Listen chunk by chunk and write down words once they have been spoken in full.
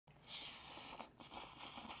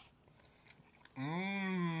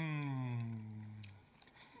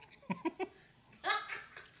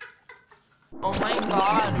Oh my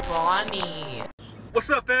god, Ronnie.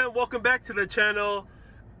 What's up, fam? Welcome back to the channel.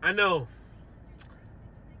 I know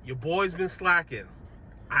your boy's been slacking.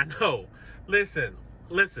 I know. Listen.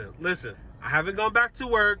 I haven't gone back to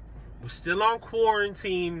work. We're still on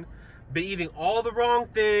quarantine. Been eating all the wrong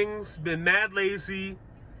things. Been mad lazy.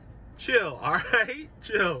 Chill, alright?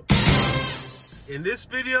 Chill. In this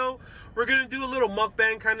video, we're gonna do a little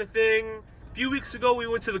mukbang kind of thing. A few weeks ago, we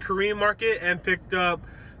went to the Korean market and picked up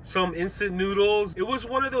some instant noodles. It was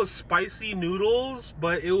one of those spicy noodles,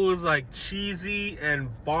 but it was like cheesy and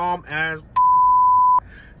bomb ass.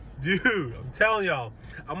 Dude, I'm telling y'all,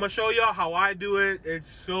 I'm gonna show y'all how I do it. It's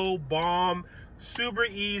so bomb, super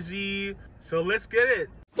easy. So let's get it.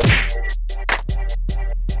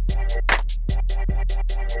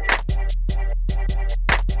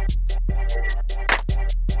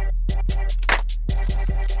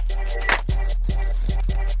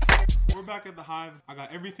 We're back at the Hive. I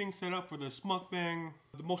got everything set up for this mukbang.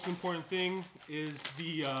 The most important thing is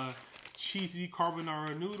the cheesy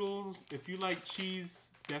carbonara noodles. If you like cheese,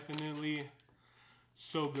 definitely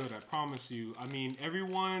so good, I promise you. I mean,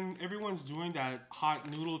 everyone's doing that hot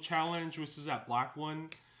noodle challenge, which is that black one.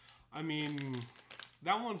 I mean,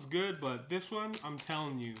 that one's good, but this one, I'm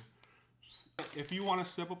telling you, if you want to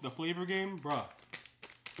step up the flavor game, bruh.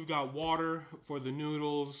 We got water for the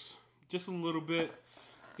noodles, just a little bit.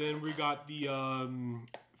 Then we got the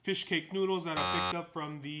fish cake noodles that I picked up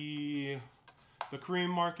from the Korean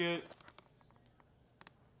market.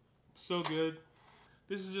 So good.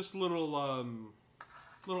 This is just little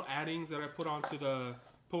little addings that I put with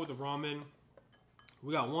the ramen.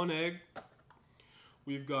 We got 1 egg.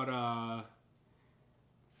 We've got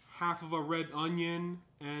half of a red onion,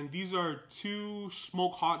 and these are 2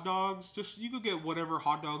 smoked hot dogs. Just, you could get whatever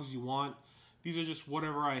hot dogs you want. These are just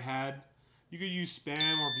whatever I had. You could use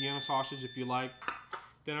Spam or Vienna sausage if you like.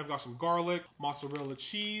 Then I've got some garlic, mozzarella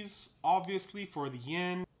cheese, obviously for the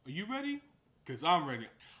yen. Are you ready? Because I'm ready.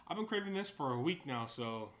 I've been craving this for a week now,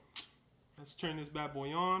 so let's turn this bad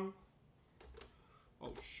boy on.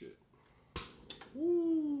 Oh shit.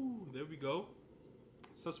 Woo, there we go.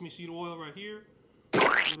 Sesame seed oil right here, a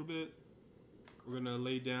little bit. We're gonna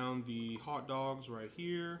lay down the hot dogs right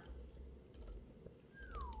here.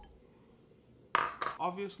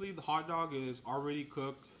 Obviously, the hot dog is already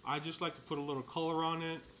cooked. I just like to put a little color on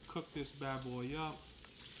it. Cook this bad boy up.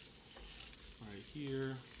 Right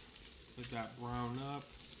here. Let that brown up.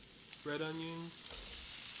 Red onions.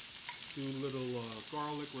 Do a little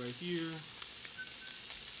garlic right here.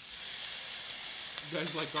 You guys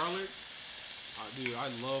like garlic? Dude, I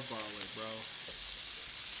love garlic, bro.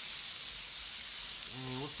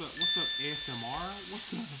 What's up, ASMR? What's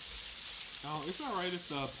up? No, it's alright if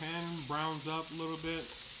the pan browns up a little bit.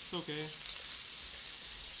 It's okay.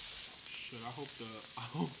 Shit, I hope the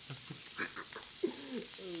oh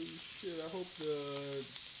shit, I hope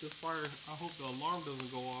the alarm doesn't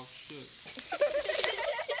go off. Shit.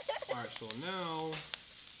 Alright, so now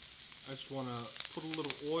I just wanna put a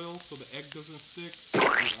little oil so the egg doesn't stick. Dude,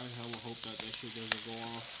 I hella hope that shit doesn't go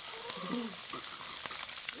off.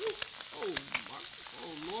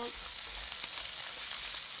 Oh Lord.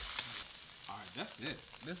 Alright, that's it.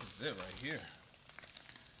 This is it right here.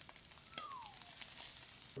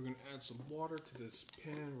 We're gonna add some water to this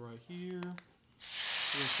pan right here.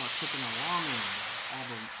 We're gonna start cooking our ramen.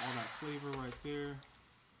 All that flavor right there.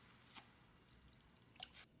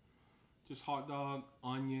 Just hot dog,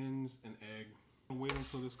 onions, and egg. Wait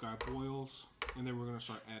until this guy boils, and then we're gonna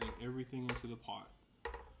start adding everything into the pot.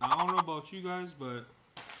 Now, I don't know about you guys, but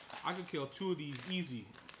I could kill 2 of these easy.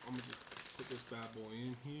 I'm gonna just put this bad boy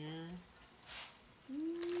in here.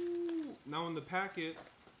 Ooh. Now in the packet,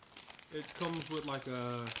 it comes with like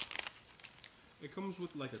a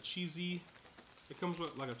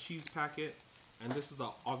cheese packet, and this is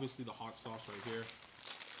obviously the hot sauce right here.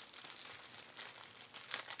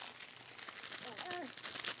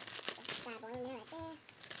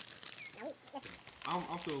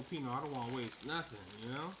 I'm Filipino. I don't want to waste nothing, you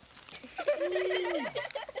know.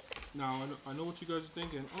 Now I know what you guys are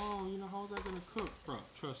thinking. Oh, you know, how is that gonna cook, bro?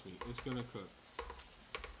 Trust me, it's gonna cook.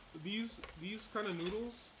 These kind of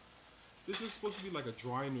noodles, this is supposed to be like a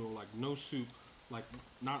dry noodle, like no soup, like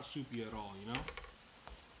not soupy at all, you know.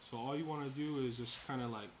 So all you want to do is just kind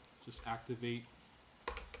of like just activate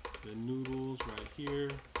the noodles right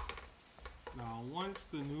here. Now once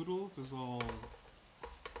the noodles is all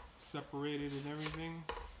separated and everything,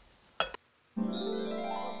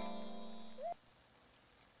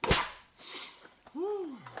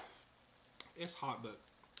 whew, it's hot, but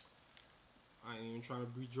I ain't even trying to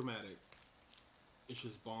be dramatic. It's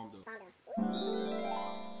just bomb though.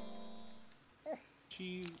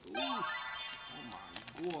 Cheese. Ooh.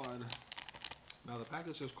 god. Now the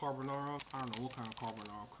package says carbonara. I don't know what kind of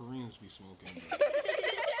carbonara Koreans be smoking.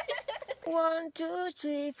 1, 2,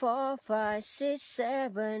 3, 4, 5, 6,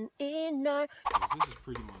 7, 8, 9. This is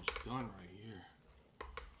pretty much done right here.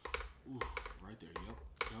 Ooh, right there.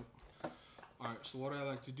 Yep. Alright, so what I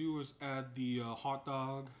like to do is add the hot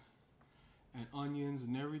dog and onions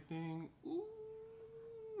and everything. Ooh.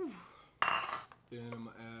 Then I'm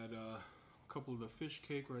gonna add a couple of the fish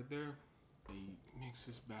cake right there. Mix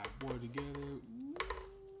this bad boy together. Ooh.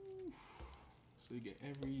 So you get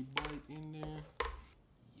every bite in there.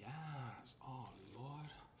 Yes, oh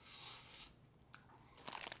Lord.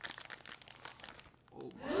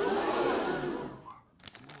 Oh my God.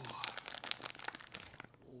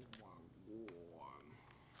 Oh my God.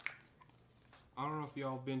 I don't know if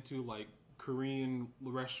y'all been to like Korean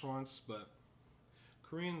restaurants, but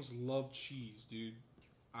Koreans love cheese, dude.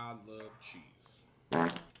 I love cheese.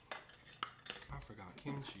 I forgot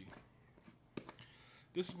kimchi.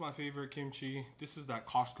 This is my favorite kimchi. This is that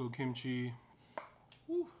Costco kimchi.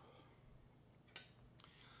 Woo.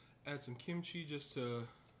 Add some kimchi just to,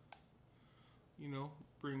 you know,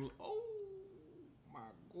 bring, oh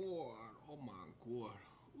my God, oh my God.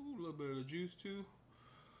 Ooh, a little bit of the juice too.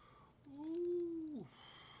 Ooh.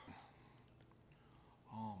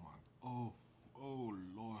 Oh my, oh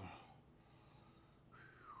Lord.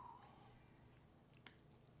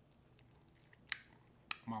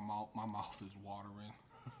 My mouth is watering.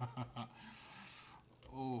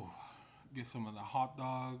 Oh, get some of the hot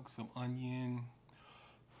dog, some onion.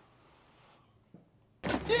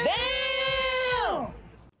 Damn!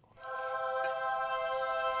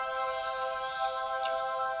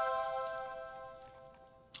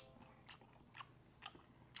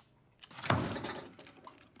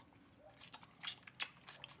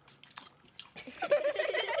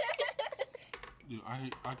 Dude,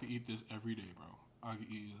 I could eat this every day, bro. I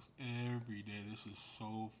could eat this every day. This is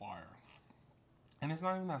so fire. And it's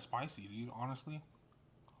not even that spicy, dude, honestly.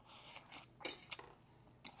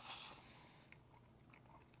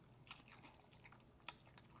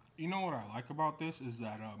 You know what I like about this is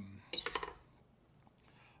that,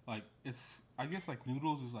 like, it's, I guess, like,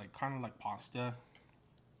 noodles is, like, kind of like pasta.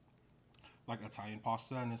 Like Italian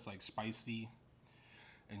pasta, and it's, like, spicy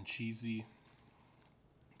and cheesy.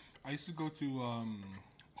 I used to go to,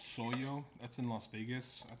 Soyo, that's in Las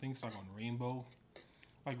Vegas. I think it's like on Rainbow.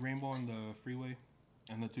 Like Rainbow on the freeway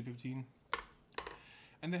and the 215.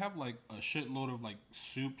 And they have like a shitload of like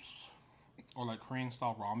soups or like Korean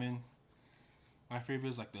style ramen. My favorite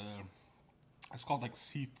is like it's called like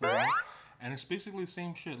seafood. And it's basically the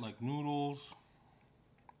same shit, like noodles,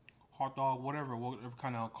 hot dog, whatever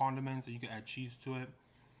kind of condiments that you can add cheese to it.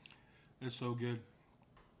 It's so good.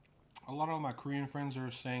 A lot of my Korean friends are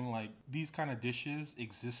saying like these kind of dishes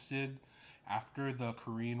existed after the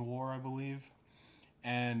Korean War, I believe,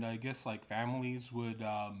 and I guess like families would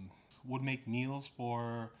make meals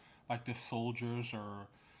for like the soldiers or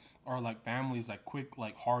like families, like quick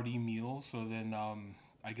like hearty meals. So then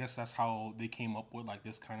I guess that's how they came up with like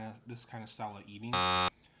this kind of style of eating. I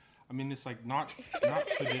mean, it's like not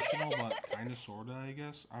traditional, but kind of sorta, I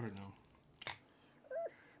guess. I don't know.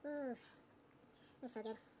 That's so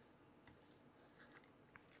good.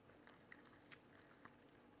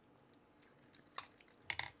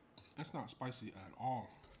 It's not spicy at all.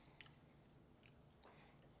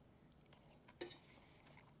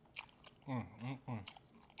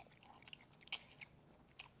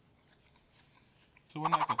 So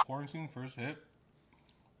when like the quarantine first hit,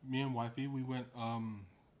 me and wifey, we went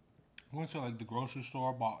to like the grocery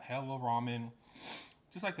store, bought hella ramen,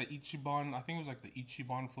 just like the Ichiban. I think it was like the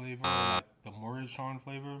Ichiban flavor, or like the Morichan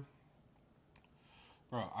flavor.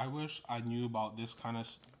 Bro, I wish I knew about this kind of.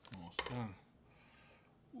 Almost done.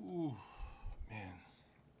 Ooh, man.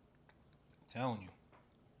 I'm telling you.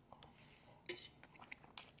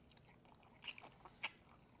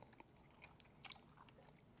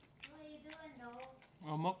 What are you doing,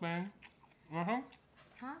 though? Mukbang. Huh?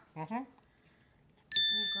 Oh,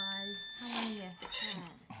 Oh, God. How are you?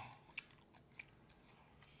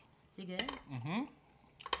 Is it good?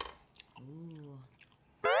 Ooh.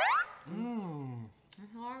 I'm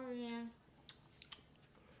sorry.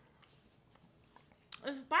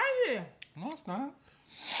 It's spicy. No, it's not.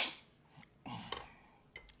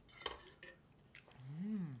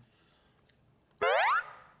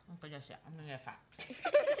 I'm gonna get fat.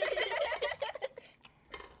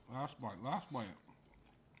 Last bite.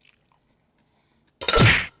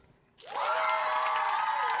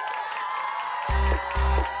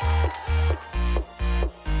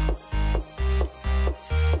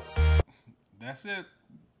 That's it.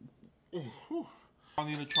 I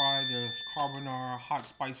need to try this carbonara hot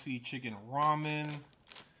spicy chicken ramen.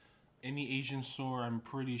 Any Asian store, I'm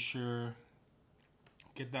pretty sure,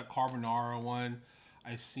 get that carbonara one.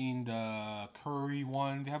 I've seen the curry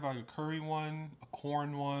one. They have like a curry one, a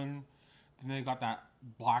corn one. Then they got that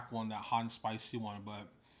black one, that hot and spicy one. But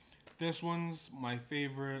this one's my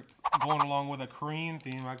favorite. Going along with a Korean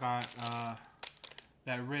theme, I got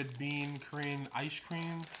that red bean Korean ice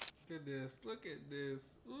cream. Look at this. Look at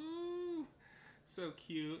this. Ooh, so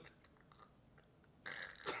cute.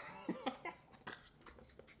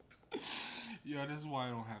 Yo, this is why I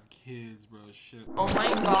don't have kids, bro. Shit. Oh my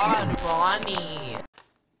god, Ronnie.